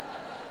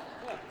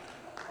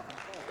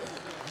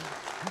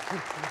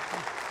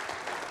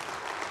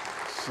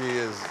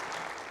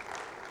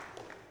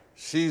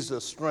She's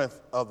the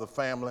strength of the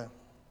family.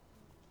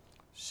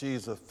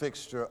 She's a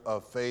fixture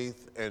of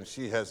faith, and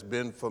she has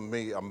been for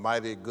me a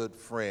mighty good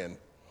friend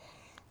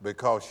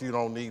because you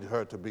don't need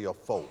her to be a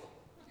foe.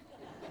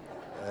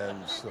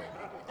 And so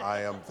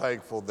I am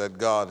thankful that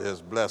God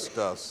has blessed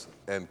us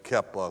and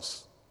kept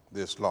us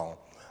this long.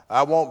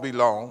 I won't be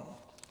long.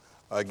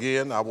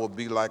 Again, I will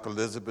be like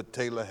Elizabeth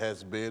Taylor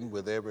has been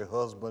with every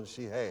husband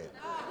she had.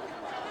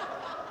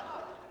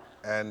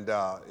 And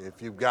if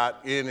you've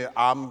got any,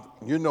 I'm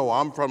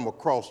from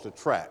across the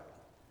track,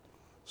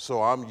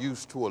 so I'm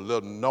used to a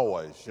little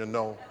noise,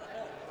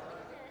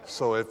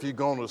 So if you're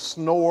going to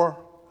snore,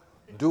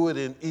 do it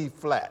in E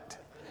flat.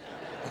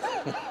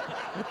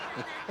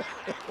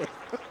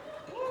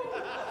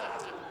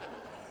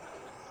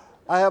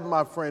 I have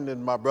my friend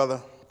and my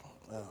brother,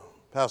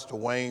 Pastor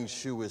Wayne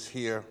Shue is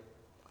here.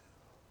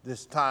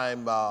 This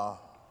time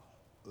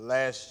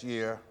last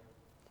year,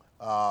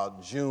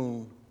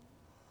 June,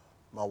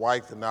 my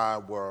wife and I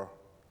were,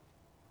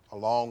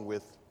 along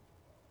with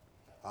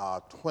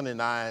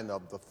 29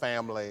 of the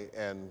family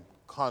and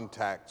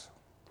contacts,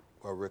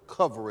 were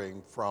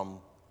recovering from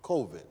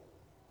COVID.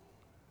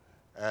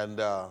 And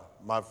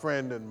my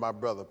friend and my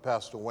brother,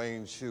 Pastor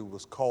Wayne Shue,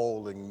 was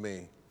calling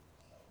me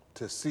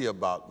to see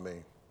about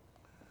me.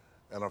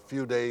 And a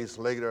few days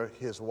later,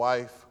 his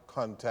wife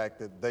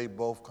they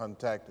both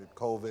contacted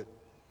COVID.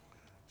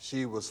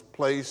 She was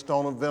placed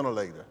on a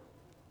ventilator.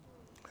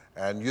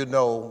 And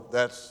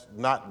that's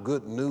not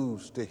good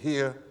news to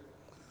hear,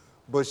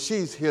 but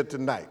she's here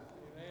tonight.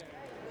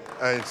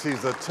 Amen. And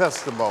she's a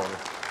testimony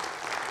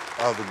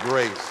of the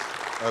grace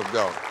of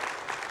God.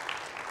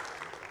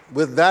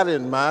 With that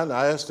in mind,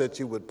 I ask that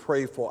you would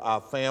pray for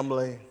our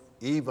family.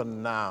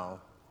 Even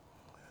now,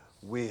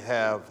 we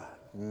have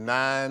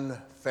 9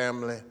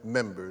 family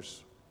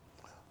members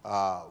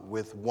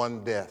with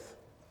one death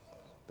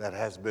that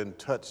has been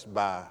touched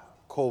by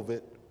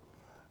COVID,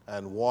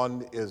 and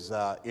one is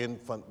an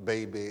infant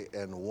baby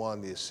and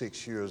one is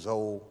 6 years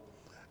old.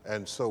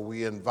 And so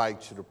we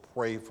invite you to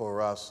pray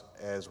for us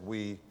as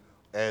we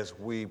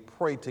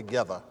pray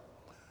together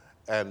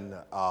and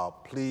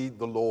plead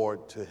the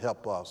Lord to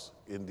help us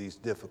in these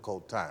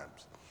difficult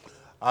times.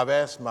 I've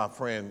asked my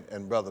friend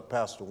and brother,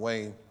 Pastor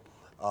Wayne,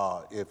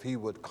 if he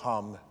would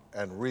come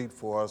and read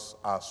for us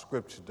our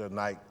scripture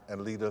tonight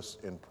and lead us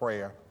in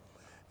prayer.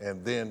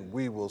 And then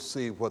we will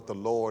see what the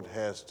Lord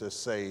has to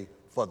say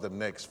for the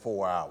next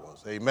 4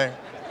 hours. Amen.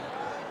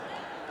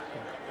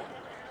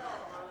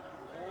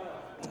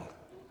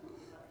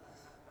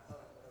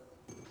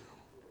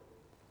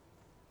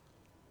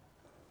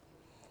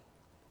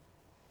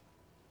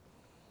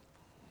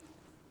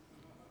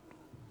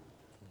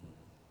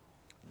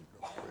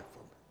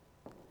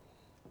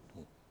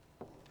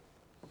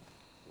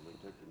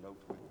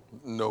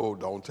 No,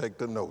 don't take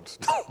the notes.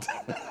 Good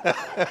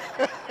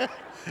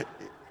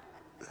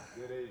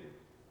evening.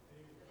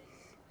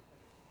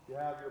 If you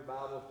have your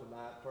Bibles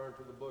tonight, turn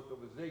to the book of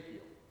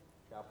Ezekiel,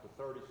 chapter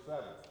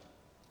 37.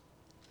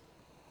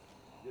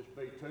 Just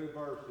be 2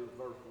 verses,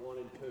 verse 1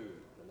 and 2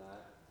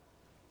 tonight.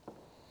 If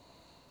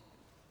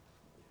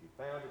you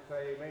found it,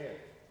 say amen.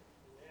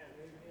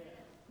 Amen.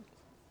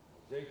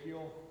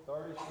 Ezekiel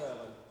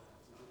 37.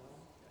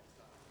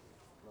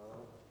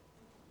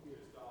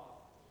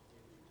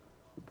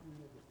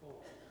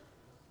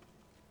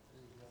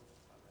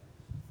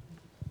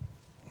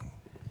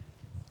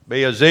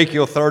 Be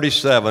Ezekiel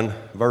 37,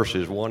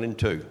 verses 1 and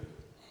 2.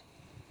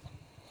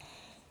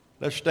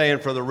 Let's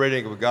stand for the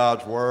reading of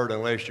God's word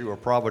unless you are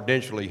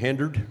providentially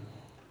hindered.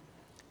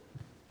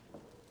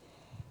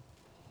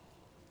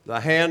 The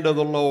hand of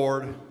the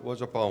Lord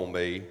was upon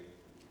me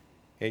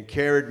and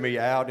carried me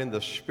out in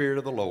the spirit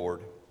of the Lord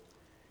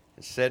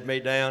and set me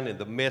down in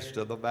the midst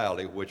of the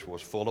valley which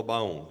was full of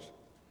bones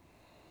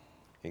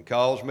and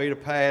caused me to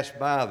pass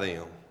by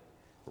them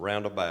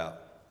round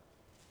about.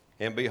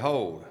 And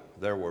behold,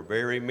 there were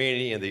very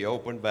many in the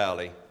open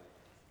valley,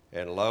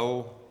 and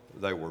lo,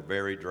 they were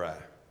very dry.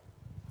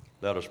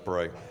 Let us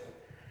pray.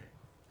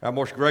 Our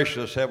most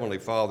gracious Heavenly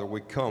Father,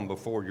 we come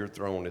before your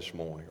throne this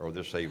morning, or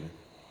this evening.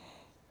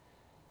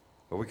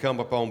 But we come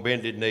upon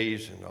bended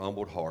knees and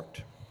humbled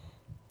heart,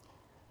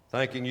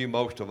 thanking you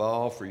most of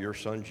all for your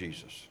Son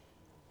Jesus,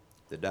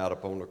 that died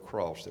upon the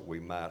cross that we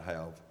might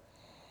have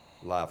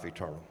life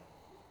eternal.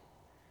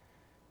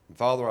 And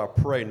Father, I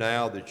pray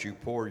now that you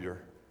pour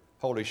your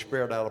Holy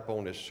Spirit out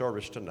upon this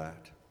service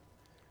tonight.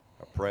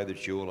 I pray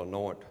that you will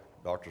anoint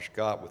Dr.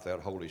 Scott with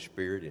that Holy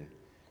Spirit and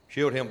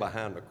shield him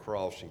behind the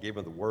cross and give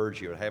him the words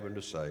you would have him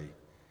to say,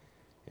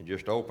 and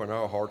just open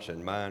our hearts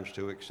and minds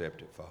to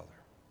accept it, Father.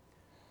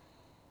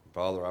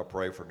 Father, I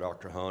pray for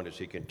Dr. Hunt as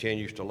he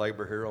continues to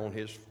labor here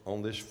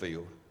on this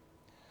field.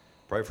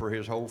 Pray for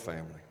his whole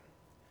family.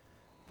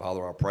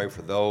 Father, I pray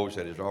for those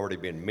that has already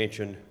been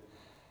mentioned,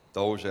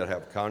 those that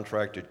have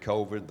contracted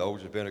COVID, those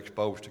that have been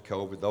exposed to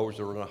COVID, those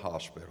that are in a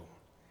hospital,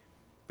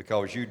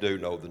 because you do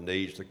know the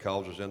needs, the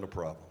causes, and the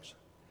problems.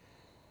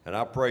 And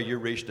I pray you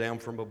reach down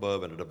from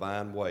above in a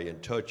divine way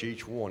and touch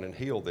each one and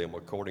heal them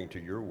according to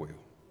your will.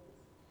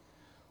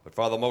 But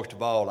Father, most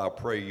of all, I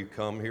pray you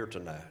come here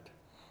tonight.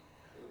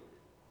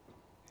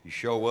 You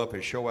show up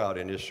and show out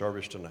in this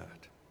service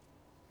tonight.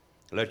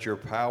 Let your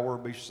power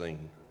be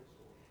seen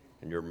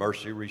and your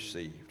mercy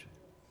received.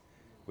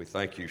 We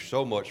thank you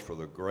so much for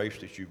the grace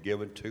that you've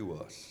given to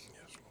us.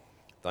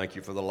 Thank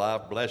you for the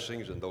life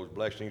blessings and those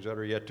blessings that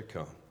are yet to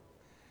come.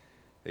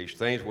 These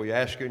things we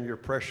ask in your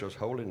precious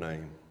holy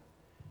name.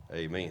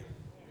 Amen.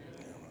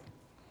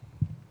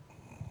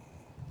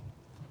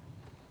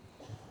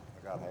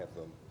 I got half of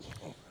them.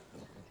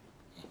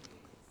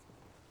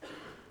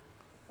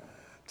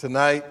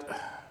 Tonight,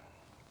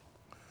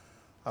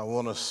 I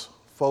want to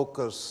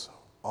focus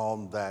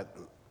on that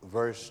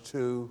verse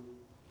 2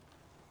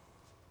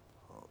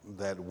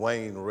 that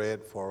Wayne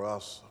read for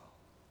us.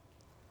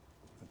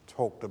 It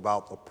talked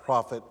about the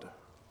prophet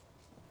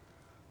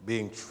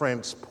being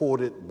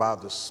transported by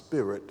the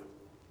Spirit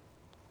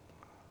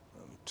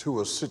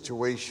to a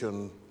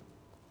situation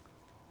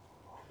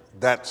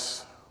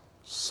that's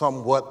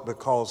somewhat,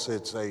 because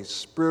it's a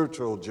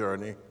spiritual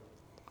journey,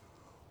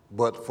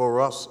 but for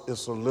us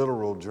it's a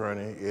literal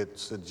journey. It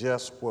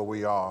suggests where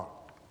we are,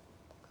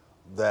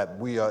 that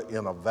we are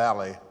in a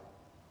valley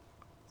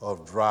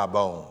of dry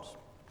bones.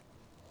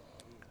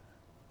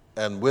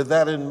 And with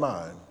that in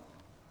mind,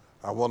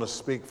 I want to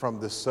speak from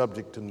this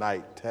subject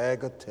tonight.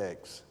 Tag a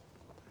text.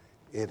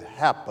 It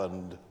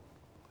happened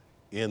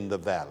in the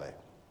valley.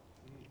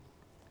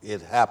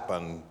 It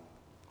happened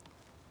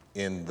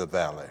in the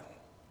valley.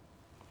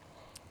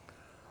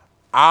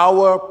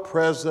 Our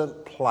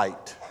present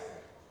plight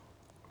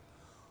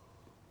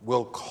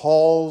will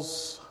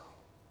cause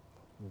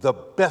the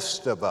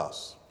best of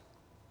us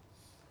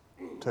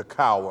to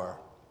cower,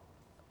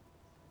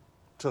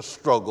 to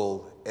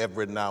struggle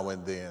every now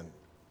and then,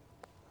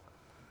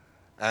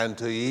 and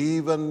to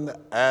even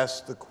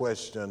ask the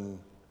question,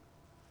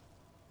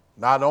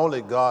 not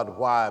only God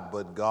why,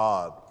 but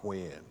God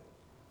when.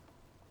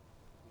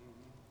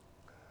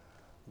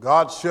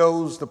 God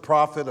shows the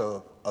prophet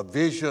a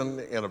vision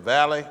in a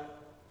valley.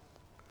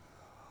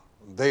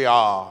 They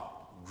are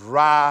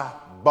dry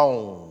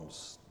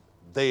bones.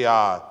 They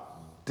are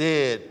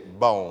dead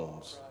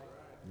bones.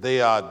 They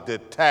are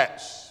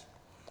detached.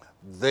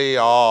 They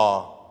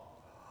are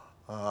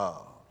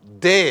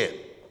dead.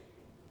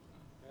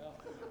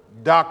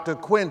 Dr.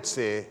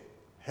 Quincy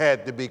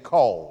had to be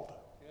called.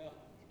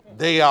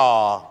 They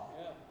are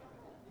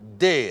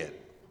dead,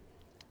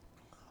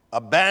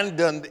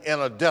 abandoned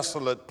in a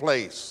desolate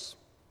place,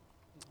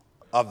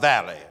 a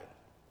valley.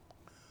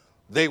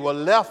 They were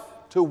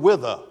left to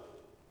wither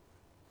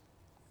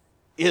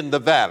in the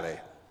valley.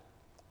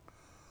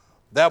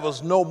 There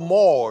was no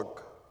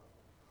morgue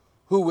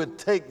who would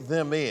take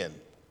them in.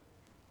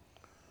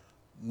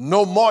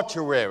 No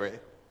mortuary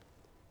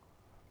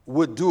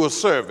would do a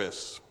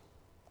service.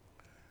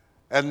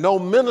 And no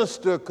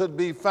minister could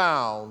be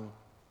found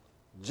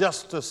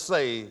just to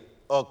say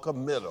a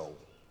committal.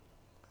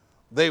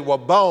 They were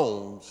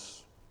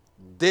bones,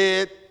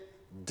 dead,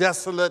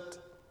 desolate,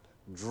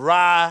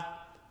 dry,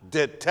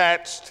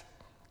 detached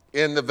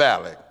in the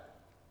valley.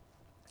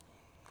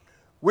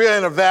 We're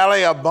in a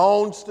valley of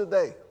bones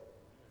today.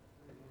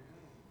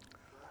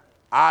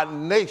 Our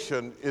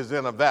nation is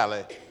in a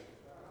valley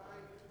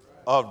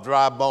of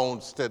dry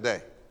bones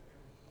today.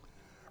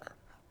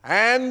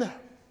 And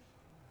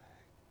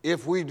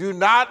if we do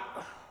not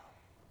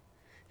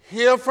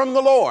hear from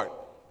the Lord,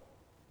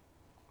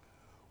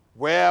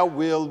 where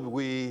will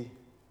we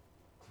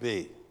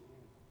be?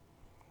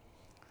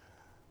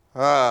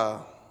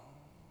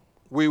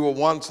 We were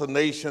once a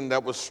nation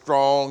that was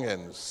strong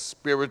and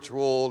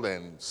spiritual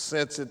and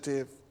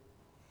sensitive,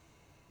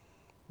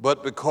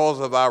 but because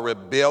of our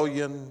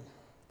rebellion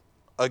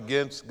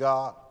against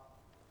God,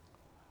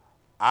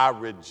 our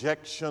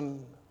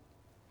rejection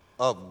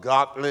of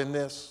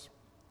godliness,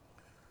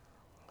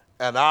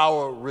 and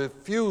our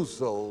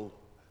refusal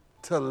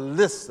to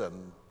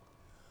listen,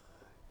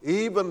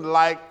 even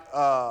like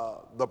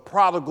the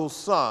prodigal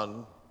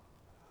son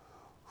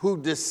who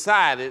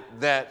decided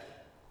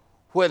that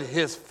what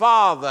his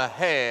father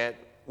had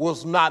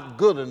was not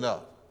good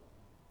enough.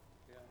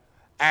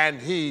 And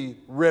he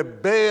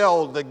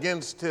rebelled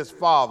against his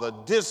father,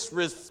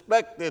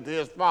 disrespected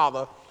his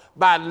father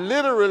by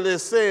literally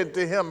saying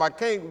to him, I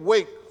can't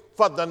wait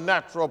for the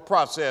natural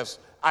process.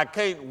 I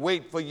can't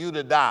wait for you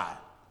to die.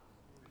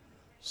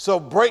 So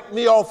break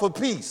me off a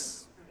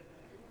piece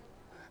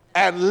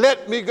and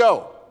let me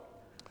go.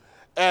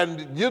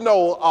 And you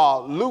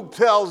know, Luke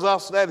tells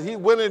us that he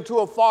went into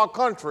a far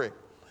country.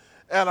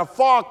 And a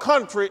far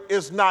country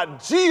is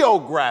not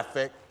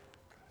geographic,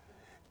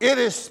 it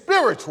is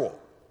spiritual.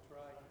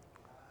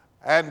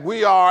 And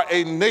we are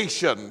a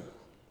nation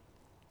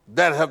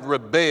that have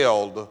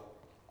rebelled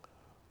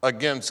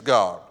against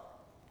God.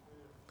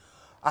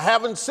 I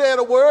haven't said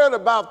a word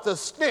about the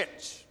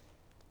stench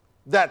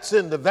that's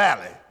in the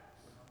valley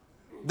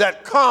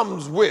that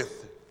comes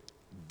with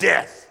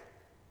death.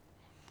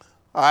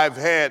 I've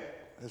had,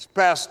 as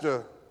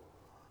Pastor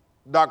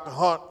Dr.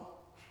 Hunt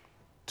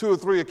 2 or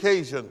 3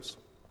 occasions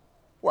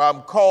where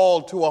I'm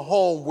called to a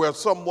home where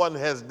someone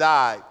has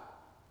died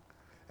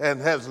and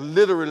has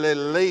literally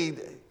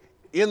laid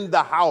in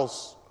the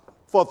house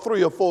for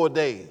 3 or 4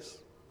 days.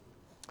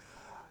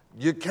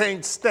 You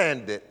can't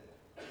stand it.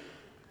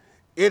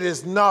 It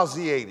is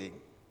nauseating.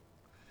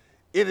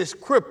 It is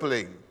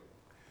crippling.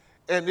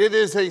 And it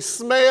is a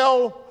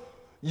smell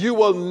you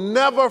will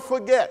never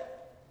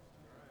forget.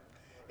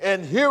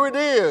 And here it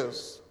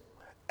is,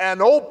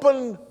 an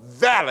open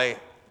valley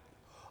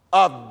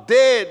of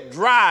dead,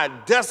 dry,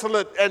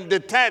 desolate, and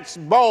detached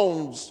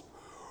bones.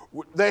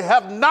 They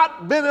have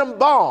not been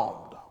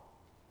embalmed.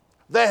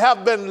 They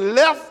have been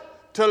left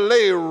to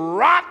lay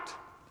rot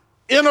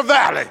in a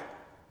valley.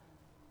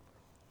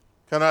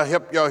 Can I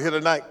help y'all here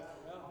tonight?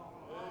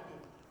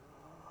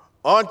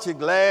 Aren't you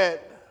glad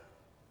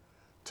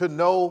to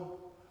know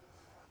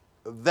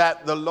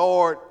that the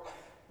Lord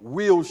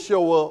will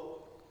show up?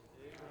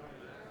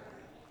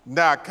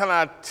 Now, can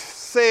I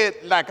say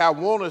it like I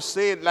want to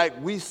say it, like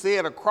we say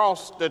it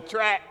across the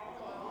track?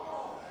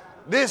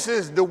 This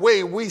is the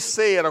way we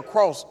say it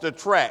across the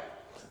track.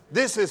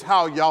 This is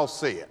how y'all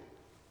say it.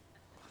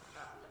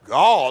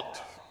 God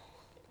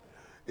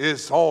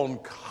is on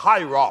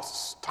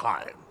Kairos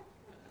time,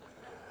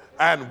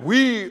 and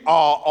we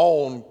are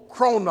on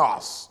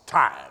Chronos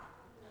time.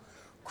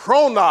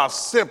 Chronos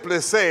simply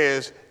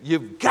says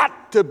you've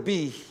got to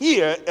be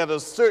here at a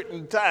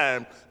certain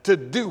time to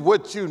do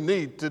what you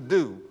need to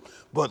do.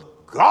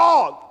 But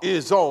God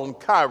is on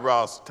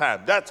Kairos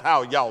time. That's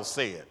how y'all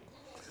say it.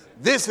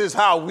 This is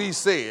how we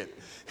say it.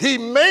 He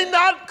may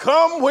not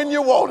come when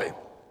you want him,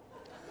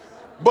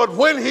 but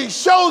when he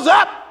shows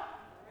up,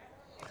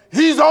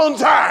 he's on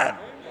time.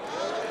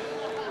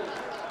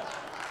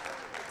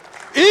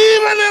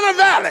 Even in a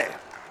valley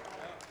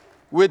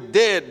with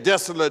dead,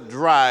 desolate,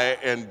 dry,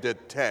 and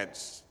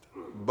detached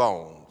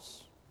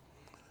bones.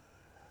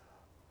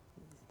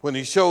 When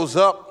he shows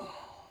up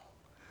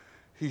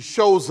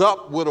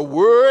with a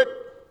word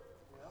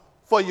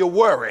for your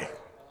worry.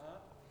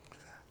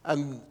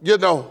 And you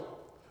know,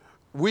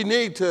 we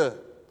need to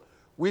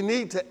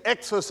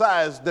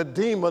exercise the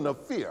demon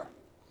of fear.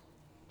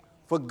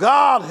 For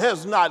God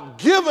has not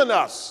given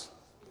us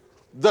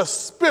the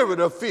spirit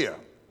of fear,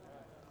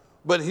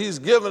 but he's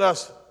given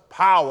us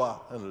power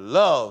and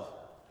love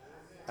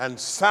and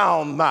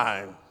sound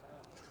mind.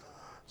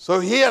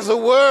 So he has a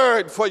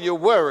word for your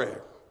worry.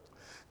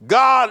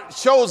 God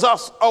shows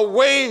us a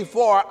way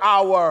for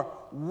our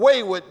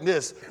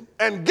waywardness.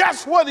 And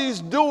guess what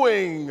he's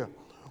doing,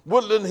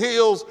 Woodland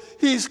Hills?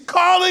 He's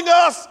calling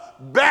us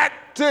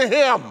back to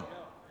him.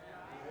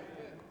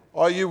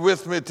 Are you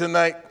with me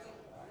tonight?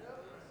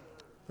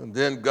 And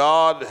then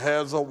God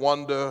has a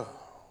wonder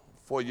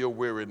for your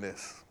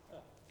weariness.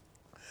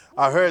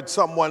 I heard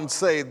someone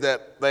say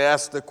that they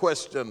asked the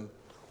question,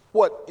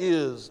 what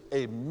is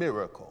a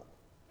miracle?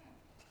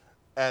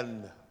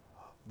 And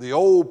the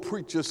old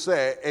preacher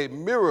said a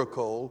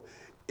miracle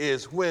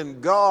is when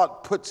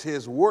God puts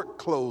his work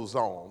clothes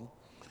on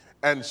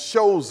and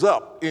shows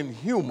up in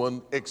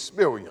human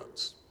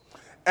experience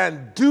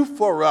and do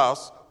for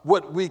us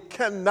what we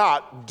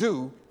cannot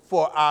do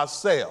for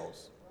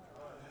ourselves.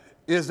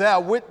 Is there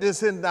a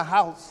witness in the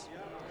house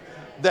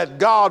that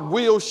God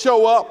will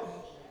show up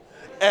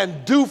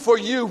and do for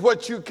you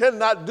what you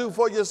cannot do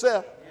for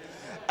yourself?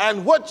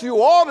 And what you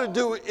ought to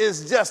do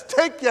is just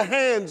take your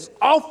hands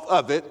off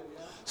of it,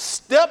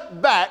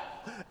 step back,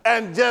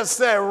 and just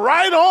say,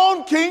 right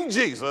on, King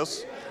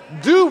Jesus,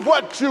 do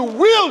what you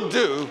will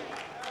do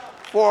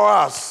for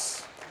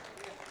us.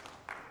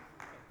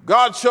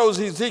 God shows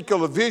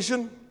Ezekiel a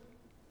vision.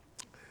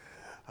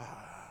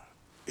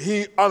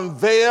 He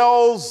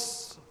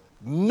unveils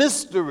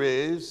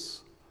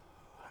mysteries,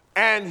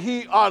 and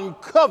he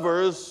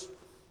uncovers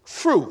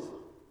truth.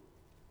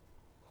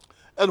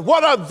 And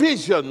what are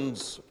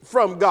visions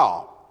from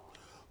God?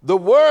 The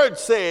word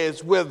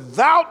says,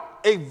 without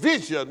a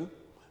vision,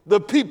 the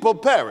people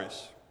perish.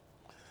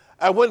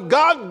 And when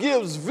God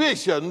gives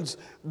visions,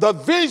 the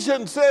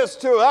vision says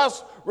to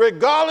us,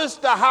 regardless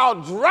to how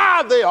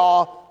dry they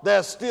are,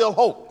 there's still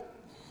hope.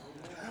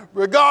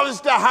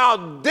 Regardless to how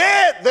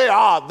dead they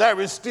are,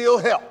 there is still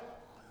help.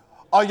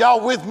 Are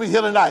y'all with me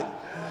here tonight?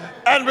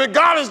 And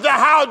regardless to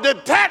how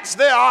detached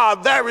they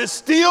are, there is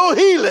still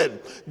healing.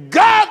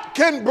 God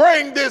can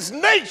bring this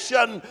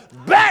nation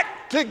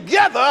back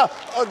together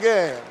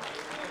again.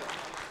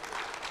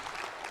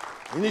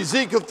 In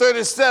Ezekiel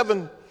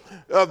 37,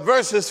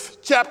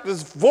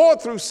 chapters 4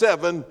 through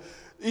 7,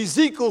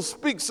 Ezekiel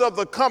speaks of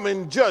the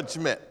coming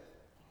judgment.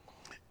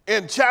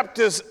 In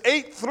chapters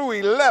 8 through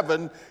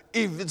 11,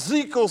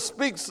 Ezekiel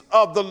speaks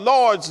of the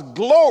Lord's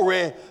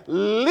glory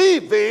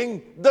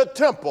leaving the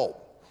temple.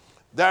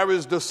 There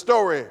is the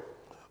story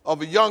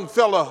of a young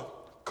fella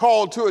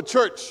called to a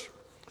church.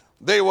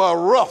 They were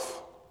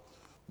rough,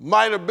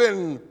 might have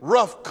been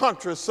rough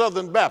country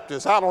Southern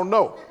Baptists, I don't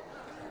know,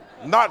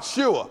 not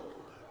sure.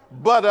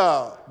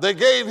 But they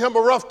gave him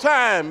a rough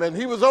time, and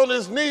he was on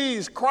his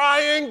knees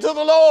crying to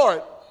the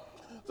Lord.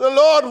 Say,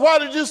 Lord, why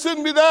did you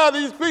send me there?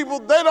 These people,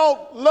 they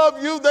don't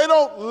love you. They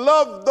don't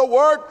love the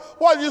word.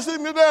 Why did you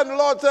send me there? And the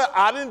Lord said,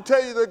 I didn't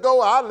tell you to go.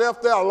 I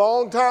left there a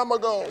long time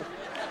ago.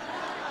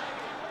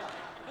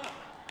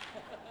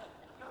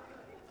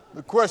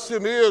 The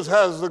question is,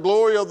 has the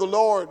glory of the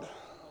Lord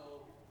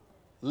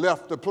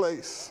left the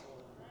place?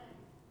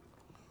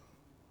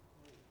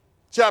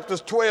 Chapters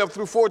 12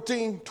 through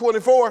 14,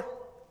 24.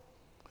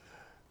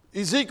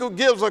 Ezekiel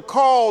gives a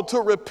call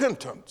to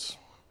repentance.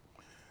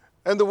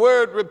 And the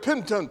word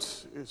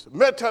repentance is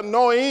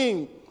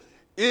metanoia,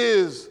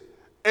 is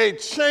a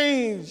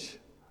change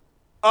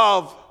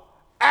of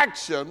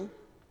action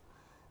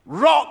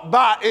wrought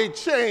by a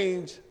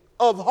change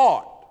of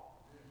heart.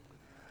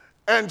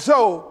 And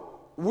so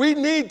we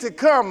need to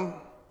come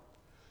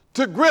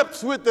to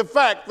grips with the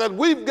fact that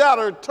we've got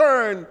to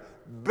turn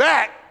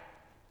back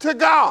to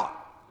God.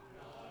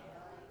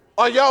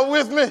 Are y'all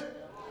with me?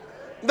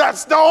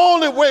 That's the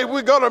only way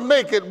we're going to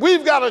make it.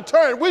 We've got to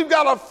turn. We've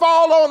got to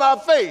fall on our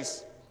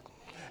face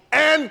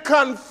and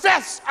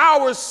confess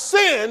our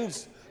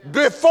sins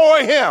before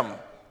him.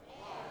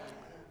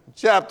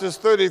 Chapters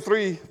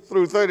 33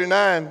 through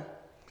 39,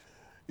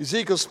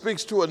 Ezekiel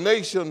speaks to a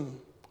nation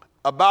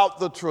about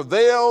the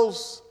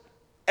travails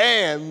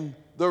and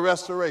the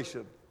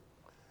restoration.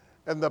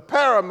 And the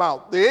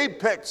paramount, the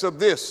apex of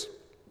this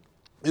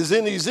is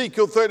in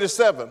Ezekiel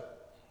 37.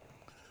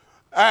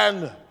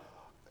 And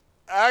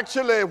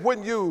actually,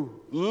 when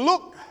you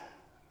look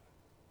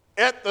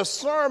at the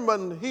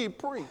sermon he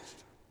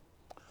preached,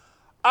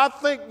 I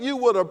think you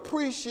would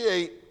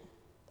appreciate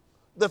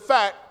the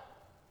fact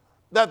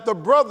that the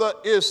brother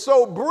is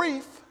so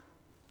brief.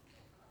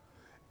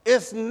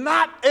 It's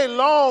not a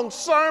long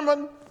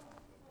sermon.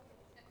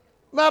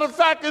 Matter of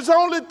fact, it's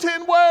only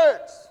 10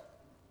 words.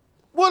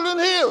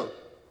 Woodland Hill.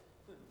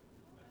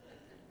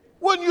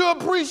 Wouldn't you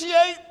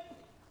appreciate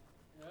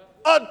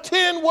a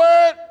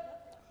 10-word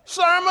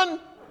sermon?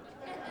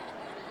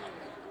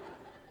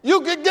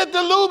 You could get to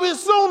Luby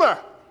sooner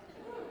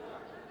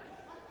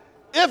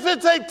if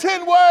it's a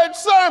 10-word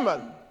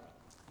sermon.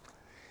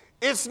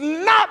 It's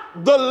not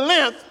the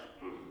length,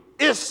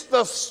 it's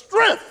the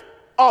strength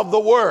of the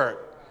word.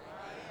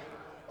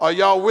 Are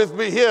y'all with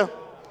me here?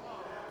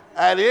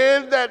 And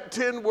in that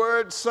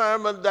 10-word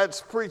sermon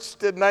that's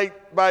preached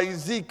tonight by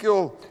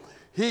Ezekiel,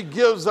 he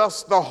gives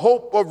us the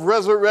hope of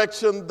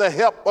resurrection, the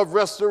help of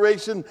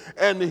restoration,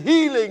 and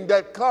healing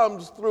that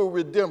comes through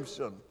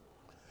redemption.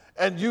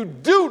 And you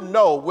do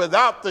know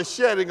without the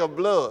shedding of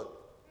blood,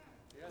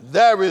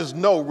 there is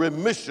no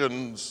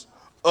remissions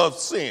of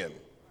sin.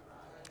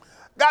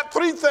 Got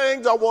 3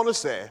 things I want to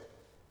say.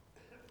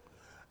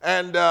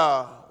 And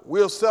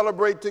we'll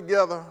celebrate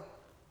together.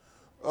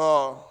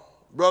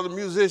 Brother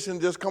musician,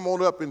 just come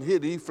on up and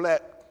hit E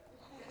flat.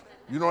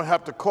 You don't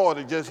have to chord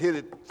it, just hit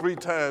it 3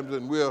 times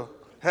and we'll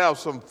have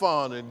some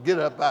fun and get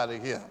up out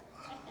of here.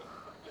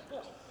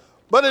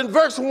 But in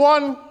verse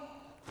 1,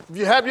 if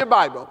you have your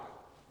Bible,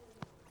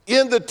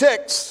 in the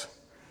text,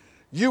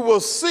 you will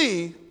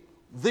see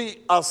the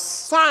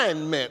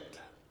assignment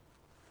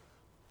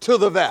to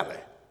the valley.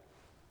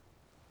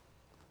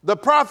 The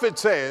prophet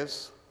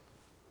says,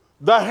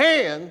 the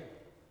hand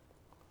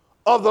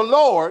of the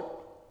Lord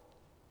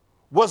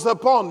was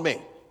upon me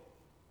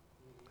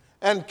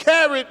and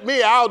carried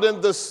me out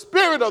in the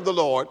spirit of the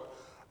Lord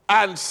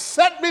and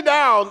set me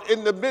down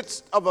in the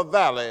midst of a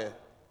valley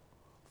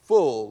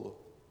full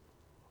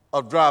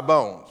of dry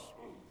bones.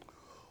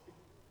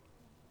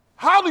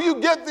 How do you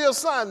get the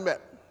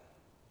assignment?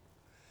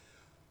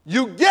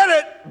 You get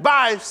it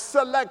by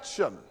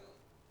selection.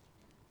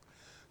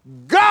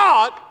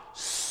 God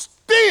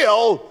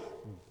still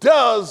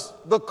does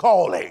the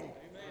calling.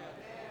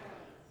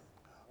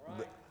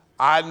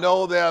 I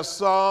know there are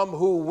some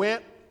who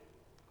went,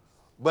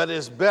 but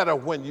it's better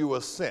when you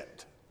are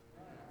sent.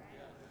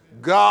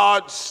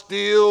 God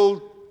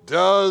still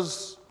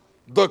does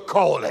the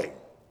calling.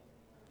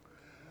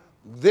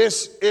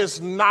 This is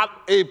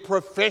not a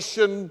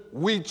profession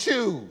we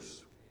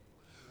choose.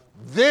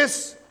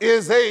 This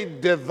is a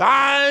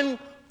divine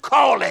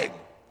calling.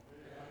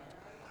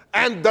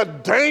 And the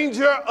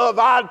danger of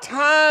our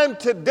time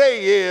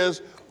today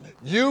is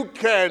you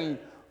can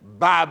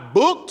buy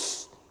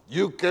books,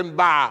 you can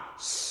buy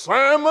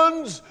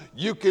sermons,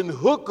 you can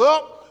hook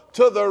up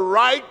to the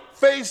right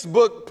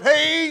Facebook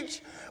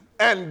page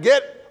and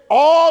get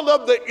all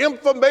of the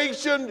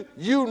information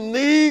you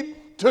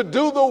need to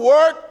do the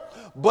work.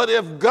 But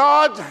if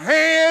God's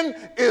hand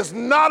is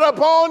not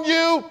upon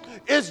you,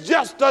 it's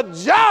just a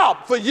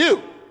job for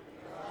you.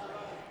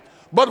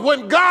 But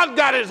when God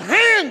got his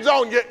hands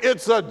on you,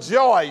 it's a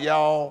joy,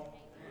 y'all.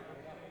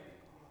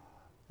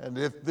 And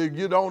if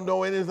you don't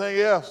know anything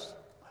else,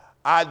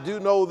 I do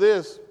know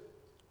this.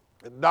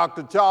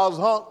 Dr. Charles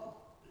Hunt,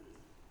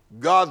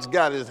 God's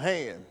got his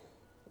hand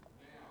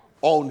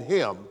on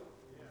him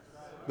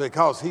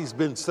because he's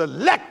been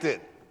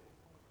selected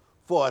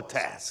for a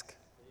task.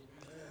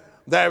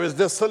 There is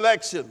the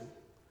selection,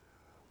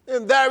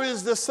 and there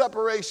is the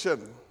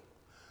separation.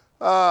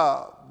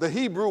 The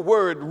Hebrew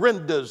word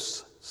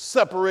renders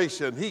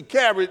separation. He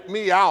carried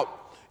me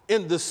out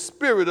in the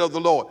Spirit of the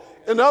Lord.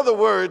 In other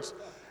words,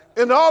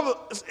 in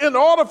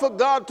order for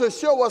God to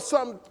show us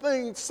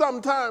something,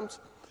 sometimes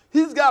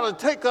he's got to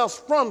take us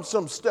from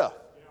some stuff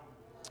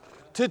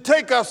to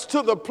take us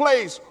to the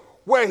place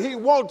where he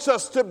wants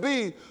us to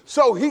be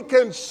so he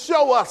can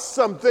show us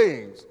some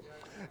things.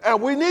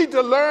 And we need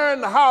to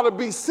learn how to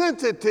be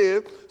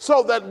sensitive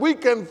so that we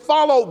can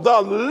follow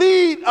the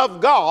lead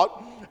of God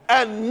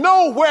and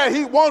know where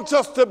he wants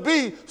us to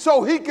be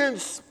so he can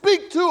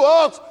speak to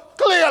us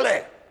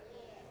clearly.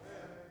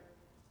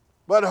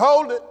 But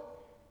hold it.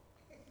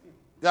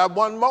 Got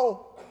one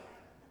more.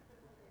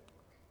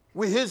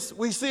 We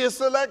see his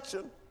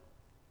selection.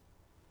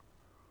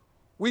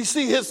 We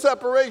see his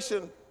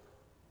separation.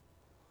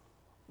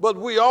 But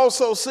we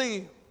also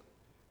see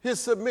his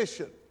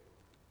submission.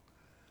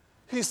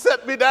 He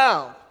set me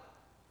down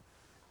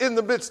in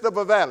the midst of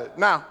a valley.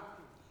 Now,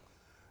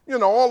 you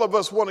know, all of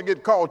us want to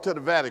get called to the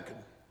Vatican.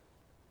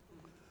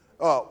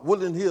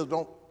 Woodland Hills,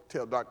 don't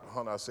tell Dr.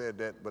 Hunt I said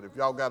that, but if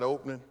y'all got an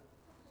opening,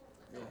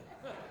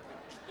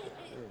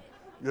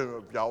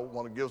 if y'all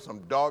want to give some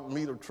dog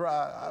meat a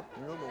try,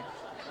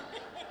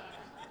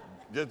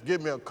 just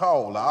give me a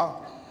call.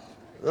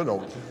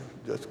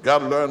 Just got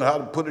to learn how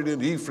to put it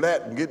in E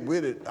flat and get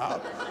with it.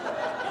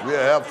 We'll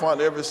have fun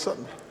every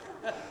Sunday.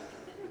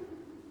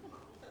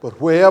 But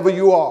wherever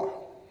you are,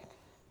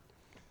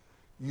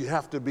 you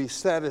have to be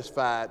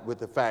satisfied with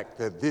the fact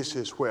that this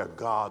is where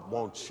God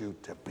wants you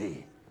to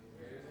be.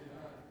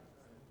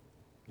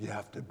 You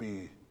have to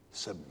be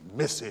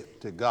submissive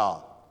to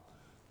God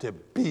to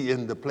be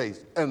in the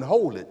place and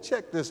hold it.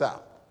 Check this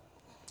out.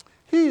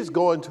 He's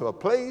going to a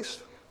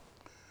place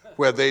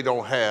where they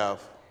don't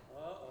have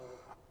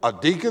a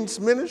deacon's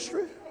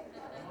ministry.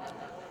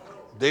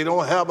 They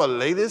don't have a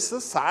ladies'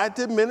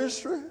 society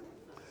ministry.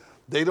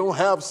 They don't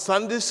have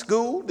Sunday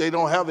school. They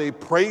don't have a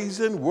praise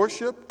and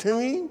worship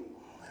team.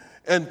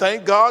 And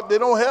thank God they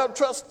don't have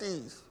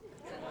trustees.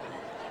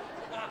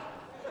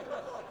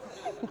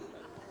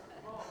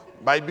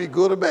 Might be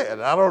good or bad,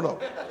 I don't know.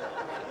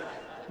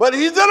 But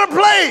he's in a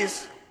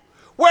place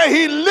where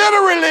he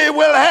literally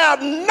will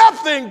have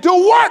nothing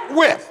to work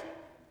with.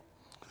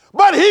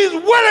 But he's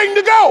willing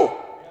to go.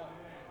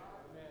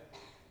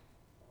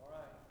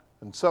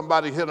 And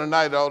somebody here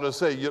tonight ought to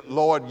say,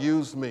 Lord,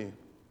 use me.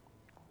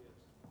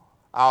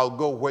 I'll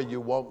go where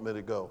you want me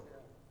to go.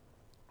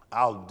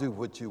 I'll do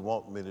what you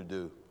want me to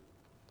do.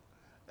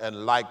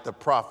 And like the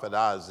prophet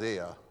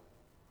Isaiah,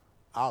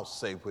 I'll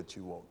say what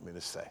you want me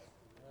to say.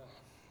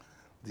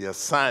 The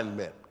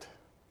assignment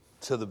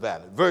to the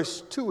valley.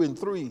 Verse 2 and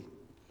 3,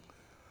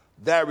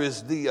 there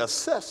is the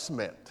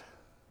assessment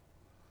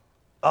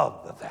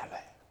of the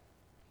valley.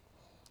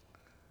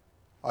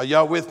 Are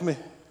y'all with me?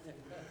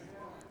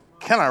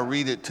 Can I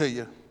read it to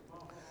you?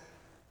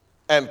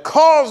 And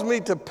caused me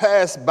to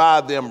pass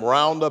by them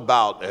round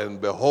about,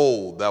 and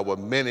behold, there were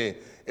many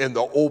in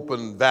the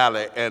open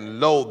valley, and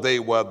lo, they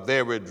were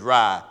very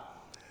dry.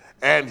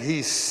 And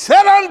he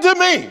said unto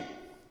me,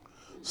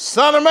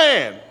 Son of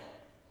man,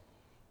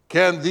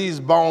 can these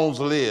bones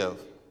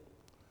live?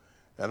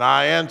 And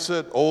I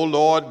answered, O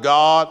Lord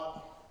God,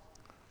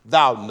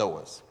 thou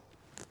knowest.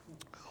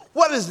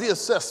 What is the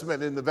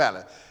assessment in the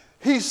valley?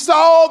 He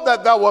saw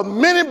that there were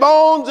many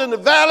bones in the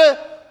valley,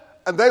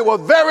 and they were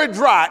very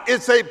dry.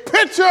 It's a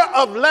picture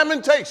of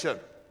lamentation.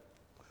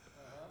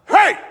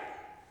 Hey,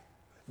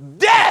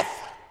 death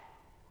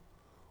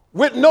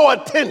with no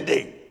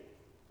attending.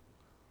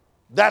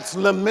 That's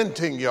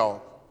lamenting,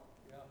 y'all.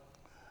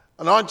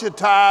 And aren't you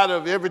tired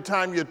of every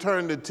time you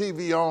turn the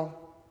TV on,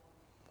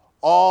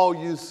 all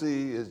you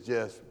see is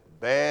just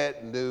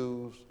bad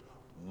news,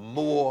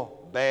 more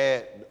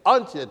bad.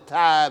 Aren't you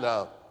tired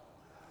of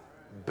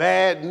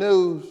bad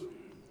news?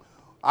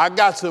 I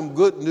got some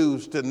good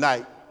news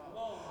tonight.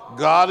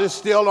 God is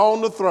still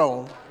on the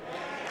throne.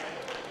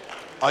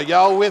 Are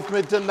y'all with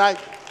me tonight?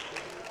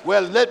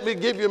 Well, let me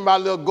give you my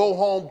little go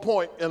home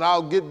point and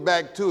I'll get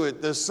back to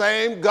it. The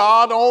same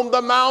God on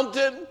the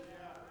mountain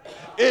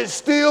is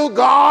still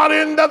God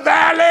in the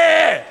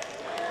valley.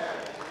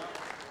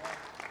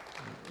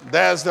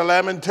 There's the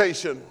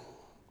lamentation.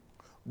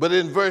 But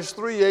in verse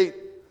 3a,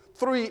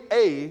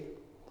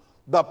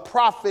 the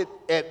prophet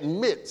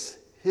admits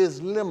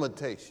his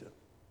limitation.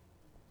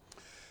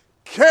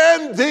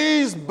 Can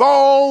these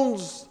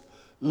bones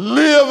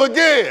live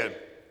again?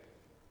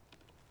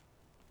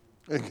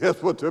 And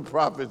guess what the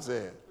prophet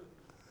said?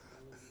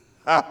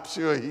 I'm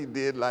sure he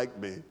did like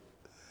me.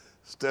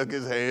 Stuck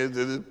his hands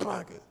in his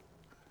pocket,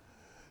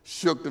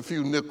 shook the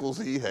few nickels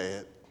he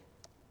had,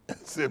 and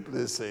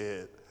simply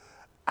said,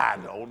 I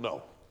don't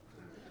know.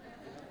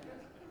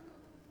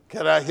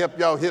 Can I help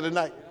y'all here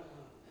tonight?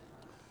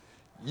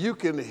 You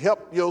can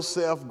help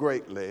yourself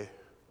greatly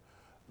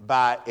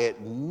by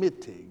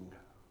admitting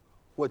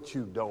what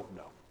you don't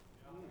know.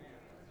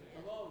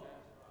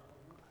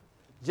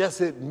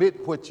 Just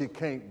admit what you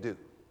can't do.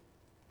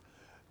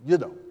 You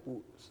know,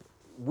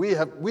 we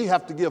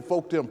have to give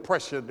folk the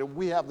impression that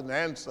we have an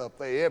answer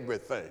for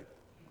everything.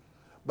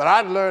 But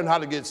I learned how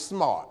to get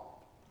smart.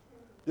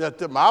 I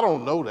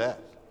don't know that,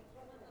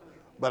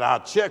 but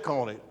I'll check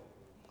on it.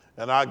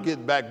 and I'll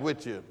get back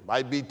with you.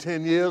 Might be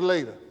 10 years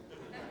later.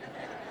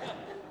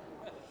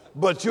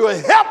 But you'll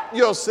help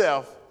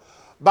yourself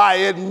by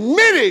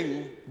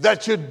admitting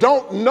that you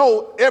don't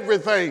know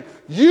everything.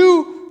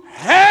 You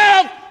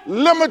have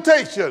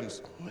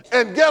limitations.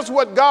 And guess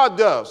what God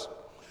does?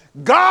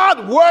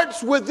 God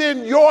works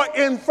within your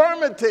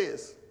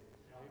infirmities.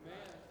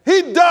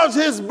 He does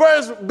his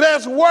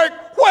best work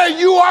where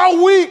you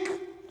are weak.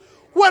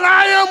 When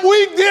I am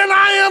weak, then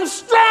I am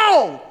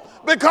strong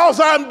because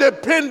I'm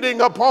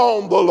depending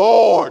upon the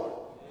Lord.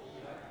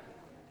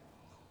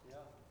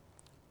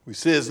 We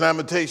see his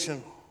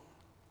limitation.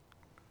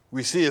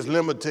 We see his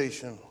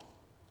limitation.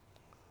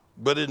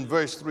 But in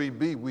verse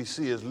 3b, we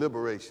see his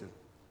liberation.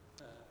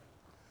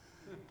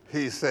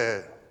 He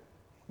said,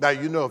 now,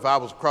 you know, if I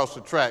was across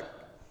the track,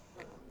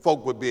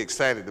 folk would be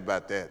excited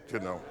about that, you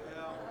know.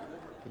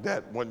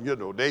 That when, you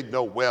know, they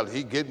know, well,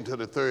 he getting to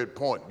the third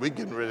point. We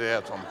getting ready to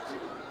have some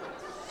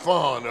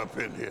fun up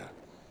in here.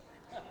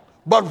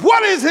 But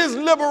what is his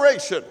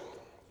liberation?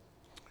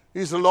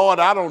 He said, Lord,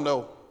 I don't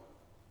know,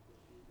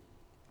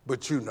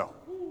 but you know.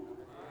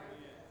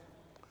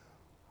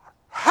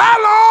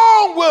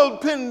 How long will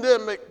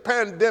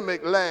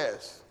pandemic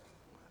last?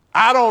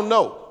 I don't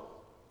know,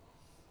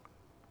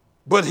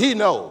 but he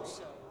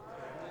knows.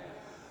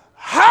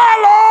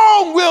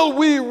 How long will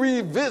we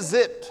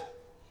revisit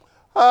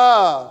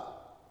the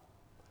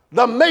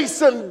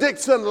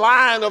Mason-Dixon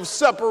line of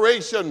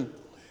separation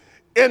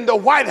in the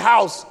White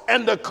House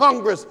and the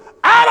Congress?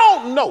 I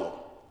don't know,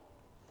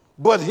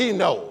 but he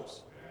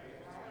knows.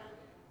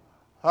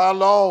 How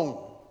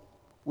long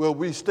will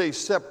we stay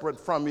separate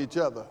from each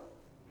other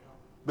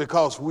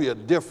because we are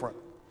different,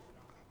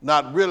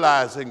 not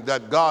realizing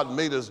that God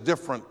made us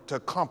different to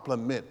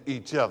complement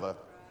each other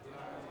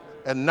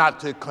and not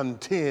to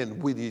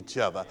contend with each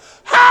other?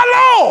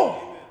 How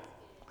long?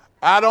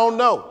 I don't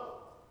know,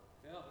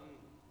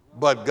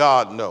 but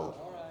God knows.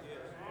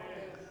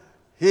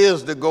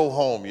 Here's the go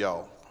home,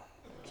 y'all.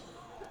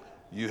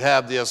 You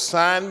have the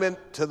assignment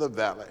to the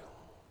valley.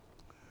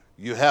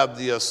 You have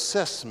the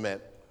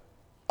assessment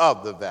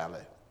of the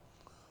valley.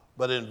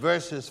 But in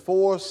verses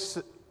 4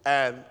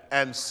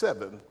 and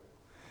 7,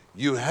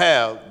 you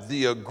have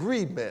the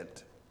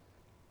agreement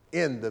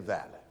in the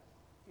valley.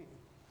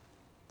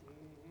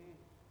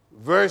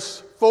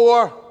 Verse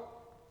 4,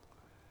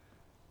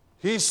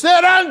 he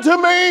said unto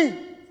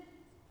me,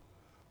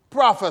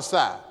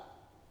 prophesy,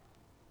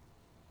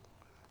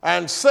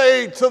 and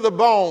say to the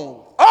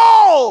bone,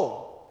 oh,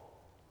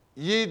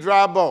 ye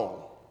dry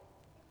bone,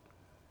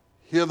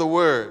 hear the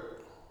word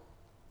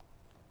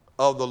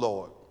of the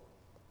Lord.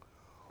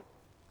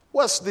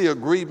 What's the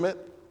agreement?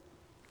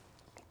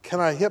 Can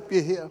I help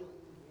you here?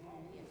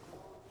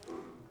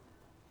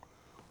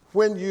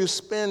 When you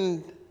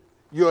spend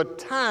your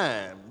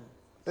time,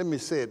 let me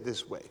say it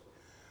this way,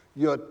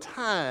 your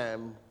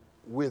time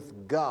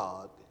with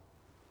God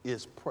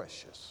is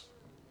precious.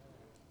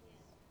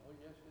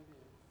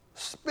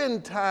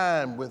 Spend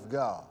time with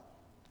God.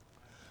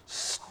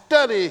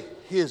 Study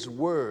his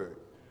word.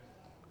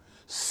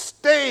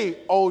 Stay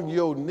on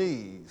your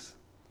knees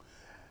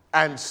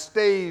and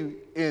stay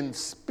in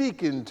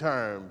speaking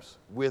terms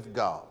with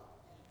God.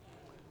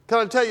 Can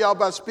I tell y'all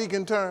about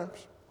speaking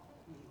terms?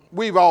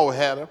 We've all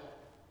had them.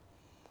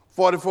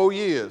 44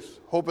 years,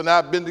 hoping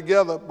I've been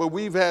together, but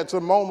we've had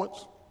some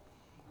moments.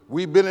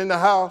 We've been in the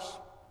house,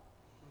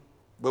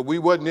 but we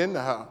wasn't in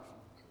the house.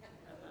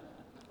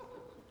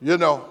 You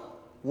know,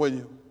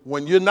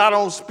 when you're not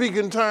on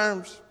speaking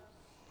terms,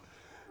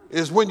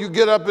 it's when you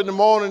get up in the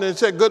morning and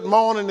say, good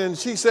morning, and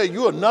she say,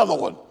 you another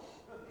one.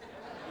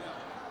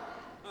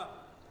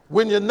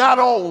 When you're not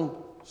on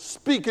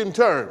speaking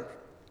terms.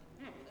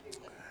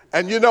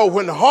 And you know,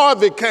 when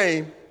Harvey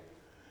came,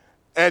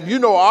 and you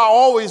know, I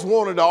always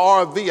wanted an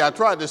RV. I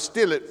tried to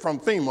steal it from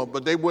FEMA,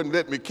 but they wouldn't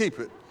let me keep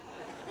it.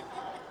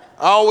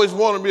 I always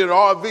wanted me an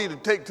RV to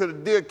take to the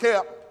deer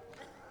camp.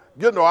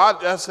 You know,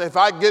 I said, if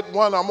I get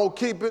one, I'm going to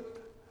keep it.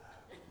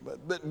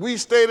 But we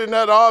stayed in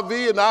that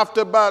RV, and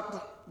after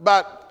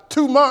about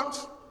 2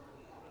 months,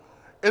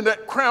 and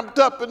that cramped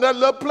up in that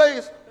little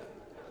place,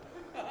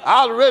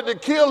 I was ready to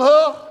kill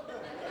her,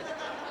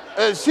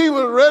 and she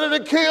was ready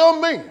to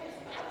kill me.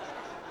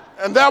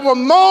 And there were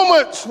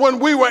moments when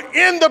we were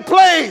in the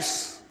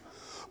place,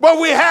 but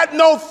we had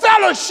no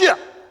fellowship.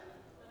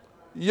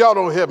 Y'all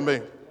don't hear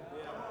me.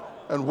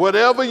 And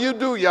whatever you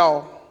do,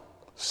 y'all,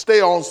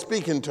 stay on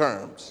speaking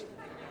terms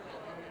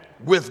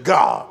with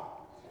God.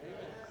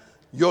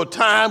 Your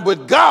time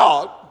with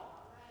God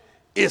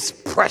is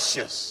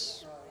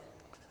precious.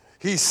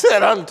 He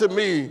said unto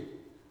me,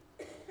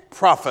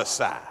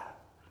 prophesy.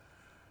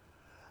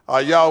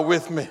 Are y'all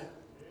with me?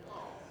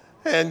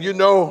 And you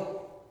know,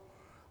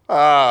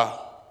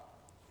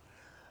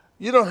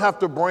 you don't have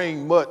to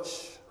bring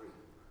much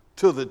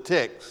to the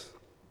text.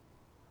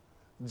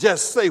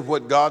 Just say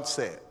what God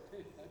said.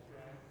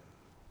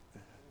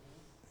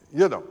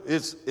 You know,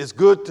 it's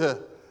good to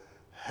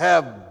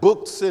have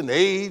books and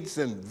aids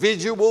and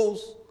visuals,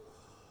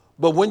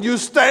 but when you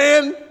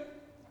stand,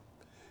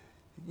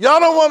 y'all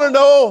don't want to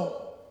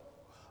know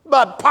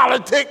about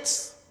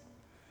politics.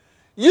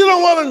 You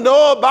don't want to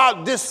know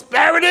about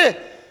disparity.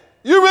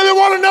 You really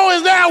want to know,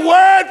 is there a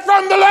word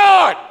from the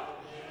Lord?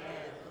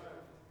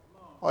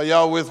 Are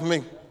y'all with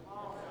me?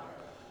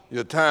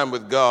 Your time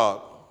with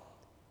God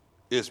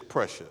is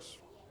precious.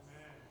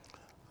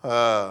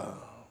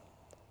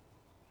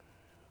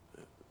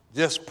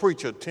 Just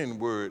preach a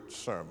 10-word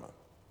sermon.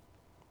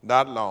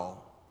 Not long,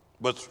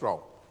 but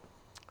strong.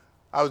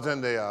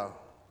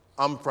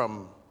 I'm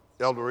from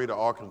El Dorado,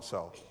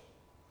 Arkansas.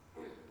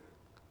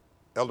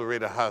 El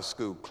Dorado High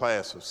School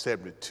class of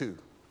 72.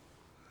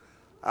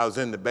 I was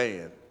in the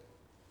band.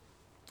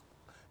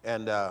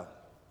 And I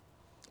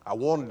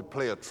wanted to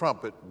play a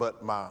trumpet,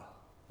 but my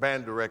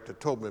band director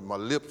told me my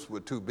lips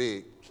were too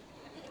big.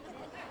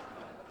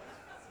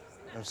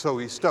 And so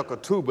he stuck a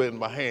tuba in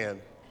my hand.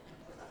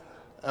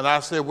 And I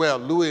said, well,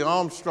 Louis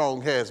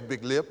Armstrong has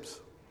big lips.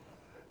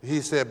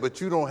 He said,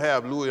 but you don't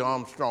have Louis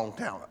Armstrong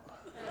talent.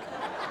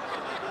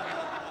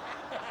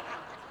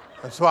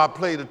 And so I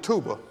played a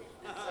tuba.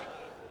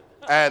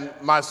 And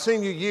my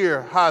senior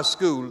year high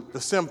school, the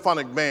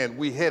symphonic band,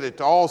 we headed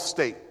to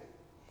All-State.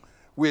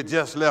 We had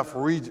just left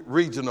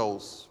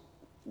regionals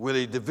with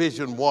a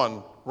Division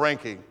I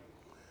ranking,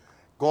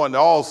 going to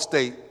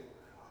All-State.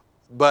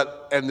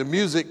 And the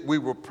music we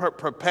were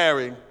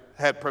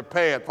had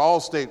prepared for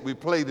All-State, we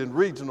played in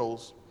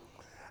regionals.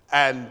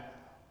 And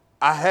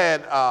I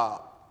had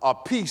a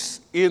piece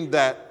in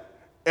that,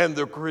 and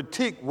the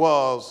critique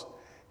was,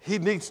 he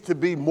needs to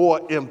be more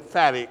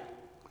emphatic,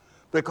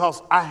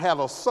 because I had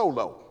a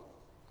solo.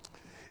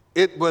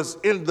 It was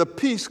in the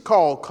piece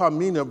called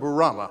Carmina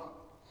Burana.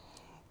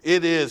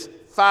 It is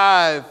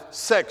 5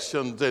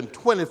 sections and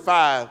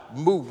 25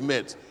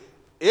 movements.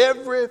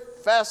 Every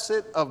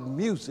facet of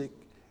music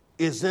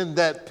is in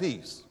that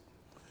piece.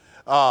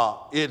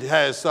 It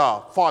has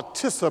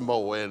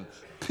fortissimo and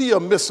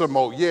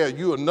pianissimo. Yeah,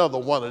 you another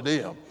one of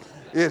them.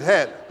 It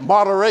had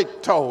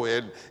moderato,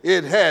 and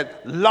it had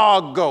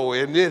largo,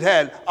 and it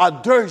had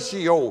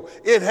adagio.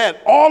 It had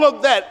all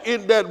of that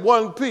in that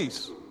one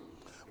piece.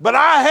 But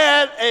I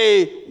had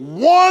a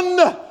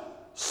one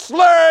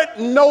slurred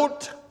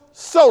note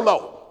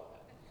solo.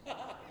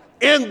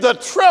 In the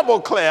treble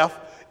clef,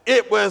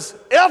 it was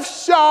F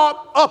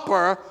sharp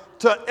upper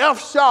to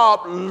F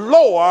sharp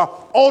lower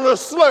on a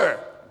slur.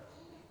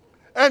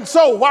 And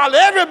so while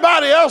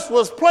everybody else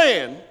was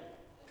playing,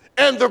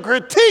 and the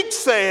critique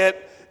said,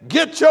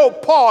 get your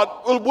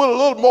part with a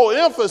little more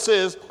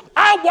emphasis,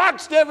 I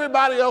watched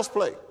everybody else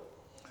play.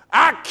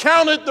 I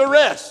counted the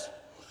rest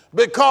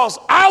because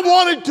I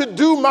wanted to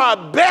do my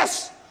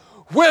best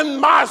when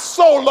my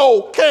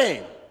solo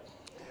came.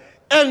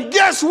 And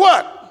guess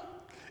what?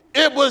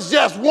 It was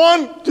just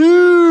 1,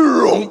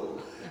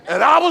 2,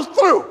 and I was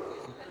through.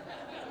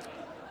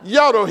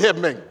 Y'all don't hit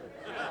me.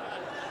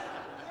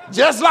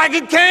 Just like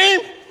it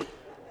came,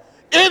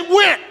 it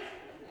went.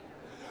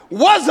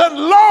 Wasn't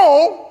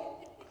long,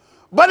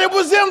 but it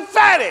was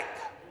emphatic.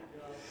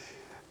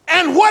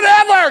 And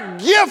whatever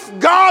gift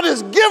God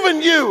has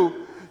given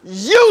you,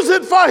 use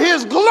it for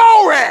his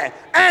glory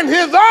and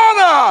his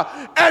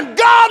honor, and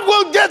God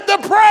will get the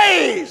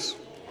praise.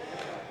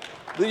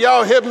 Do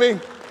y'all hear me?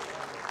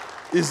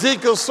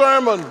 Ezekiel's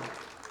sermon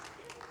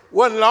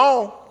wasn't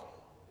long,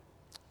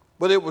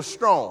 but it was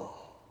strong.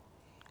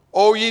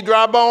 O ye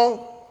dry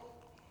bone,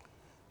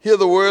 hear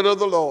the word of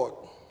the Lord.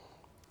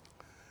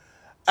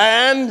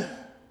 And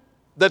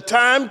the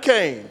time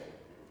came.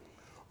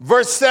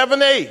 Verse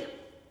 7a,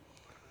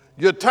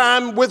 your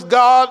time with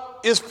God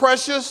is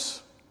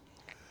precious.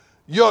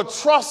 Your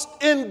trust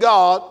in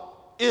God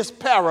is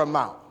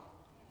paramount.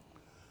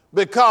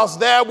 Because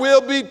there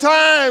will be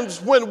times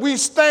when we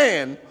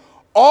stand,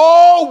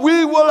 all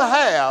we will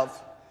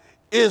have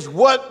is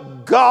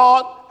what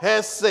God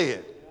has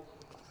said.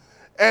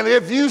 And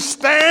if you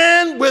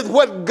stand with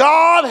what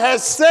God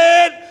has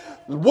said,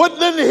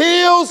 Woodland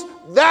Hills,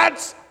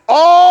 that's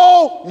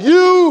all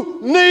you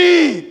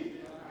need.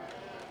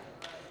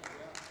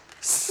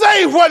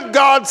 Say what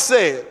God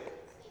said.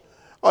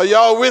 Are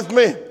y'all with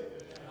me?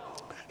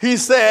 He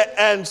said,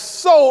 and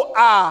so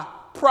I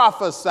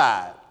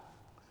prophesied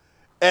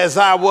as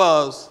I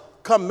was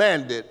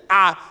commanded.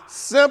 I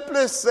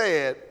simply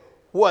said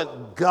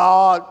what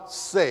God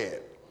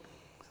said.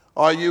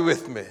 Are you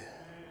with me?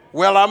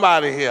 Well, I'm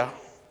out of here.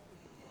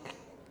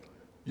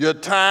 Your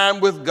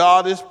time with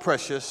God is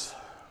precious.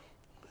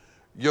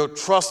 Your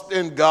trust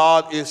in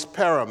God is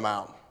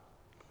paramount.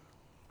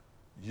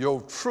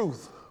 Your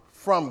truth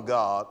from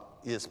God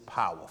is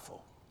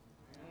powerful.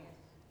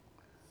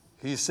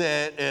 He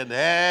said, and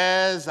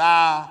as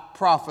I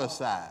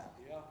prophesied,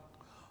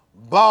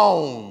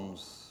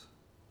 bones,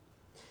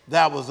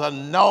 that was a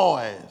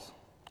noise.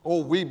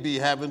 Oh, we be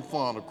having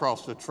fun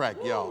across the track,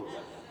 y'all.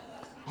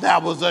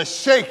 That was a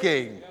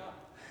shaking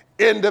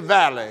in the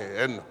valley,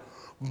 and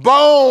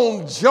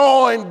bone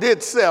joined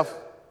itself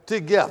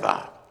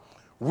together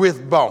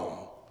with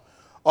bone.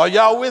 Are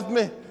y'all with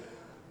me?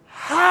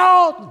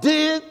 How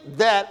did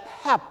that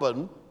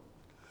happen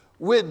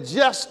with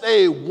just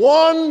a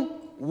one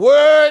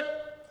word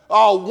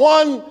or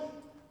one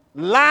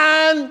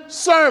line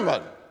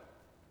sermon?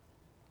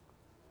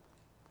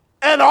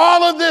 And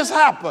all of this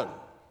happened.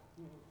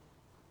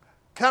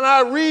 Can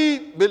I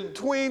read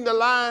between the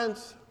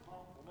lines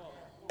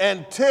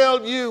and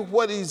tell you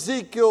what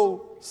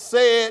Ezekiel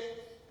said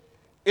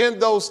in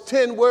those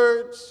 10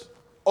 words?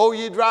 O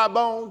ye dry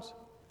bones,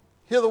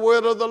 hear the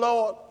word of the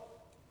Lord.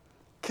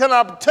 Can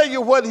I tell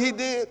you what he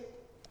did?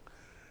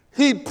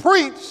 He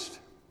preached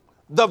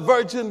the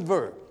virgin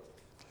birth.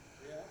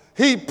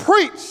 He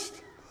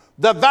preached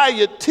the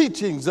valiant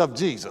teachings of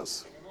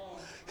Jesus.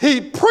 He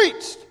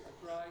preached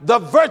the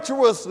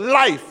virtuous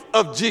life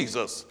of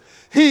Jesus.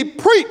 He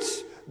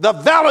preached the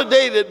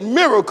validated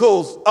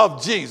miracles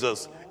of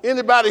Jesus.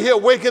 Anybody here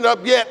waking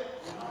up yet?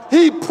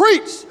 He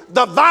preached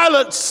the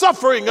violent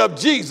suffering of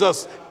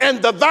Jesus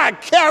and the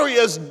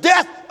vicarious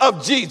death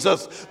of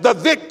Jesus, the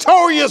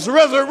victorious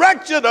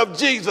resurrection of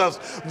Jesus,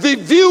 the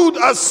viewed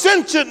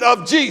ascension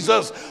of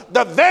Jesus,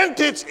 the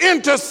vantage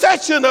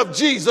intercession of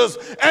Jesus,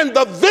 and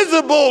the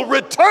visible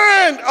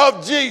return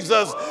of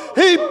Jesus.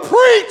 He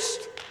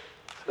preached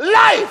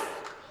life.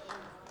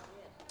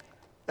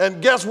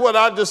 And guess what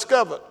I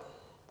discovered?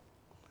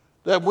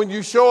 That when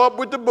you show up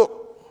with the book,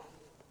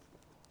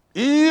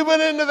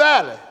 even in the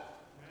valley,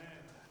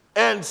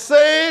 and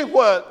say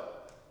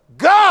what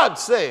God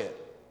said,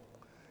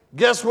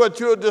 guess what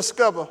you'll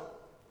discover?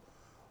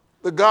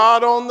 The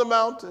God on the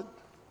mountain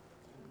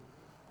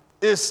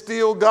is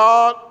still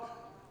God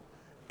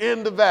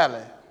in the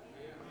valley.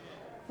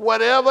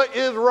 Whatever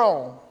is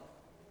wrong,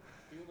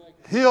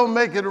 he'll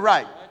make it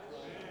right.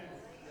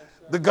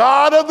 The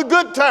God of the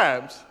good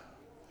times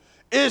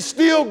is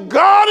still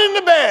God in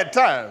the bad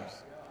times.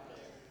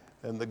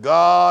 And the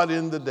God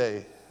in the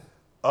day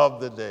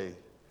of the day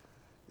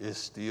is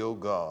still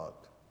God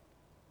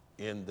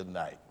in the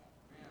night.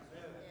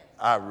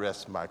 I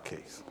rest my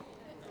case.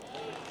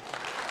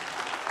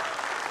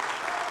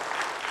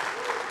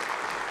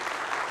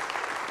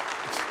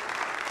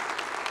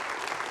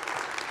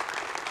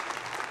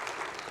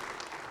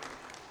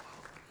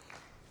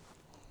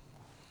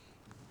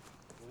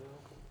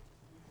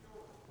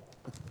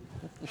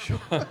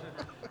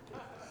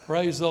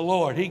 Praise the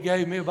Lord. He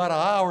gave me about an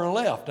hour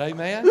left.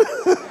 Amen.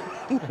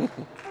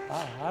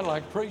 I'd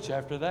like to preach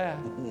after that.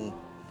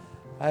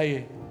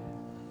 Hey,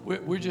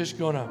 we're just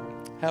going to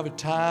have a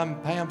time.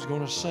 Pam's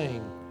going to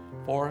sing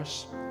for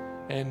us.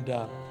 And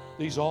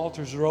these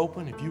altars are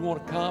open. If you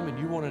want to come and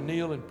you want to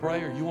kneel and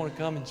pray, or you want to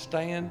come and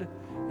stand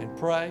and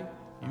pray,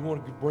 you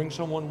want to bring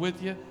someone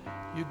with you,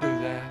 you do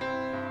that.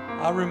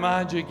 I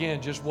remind you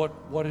again just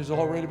what has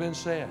already been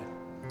said.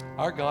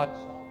 Our God,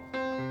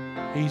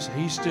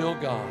 He's still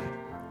God.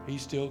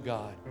 He's still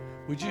God.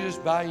 Would you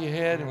just bow your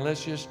head and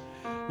let's just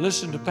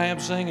listen to Pam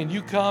sing, and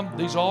you come.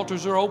 These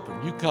altars are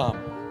open. You come.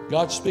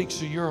 God speaks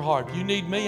to your heart. If you need me,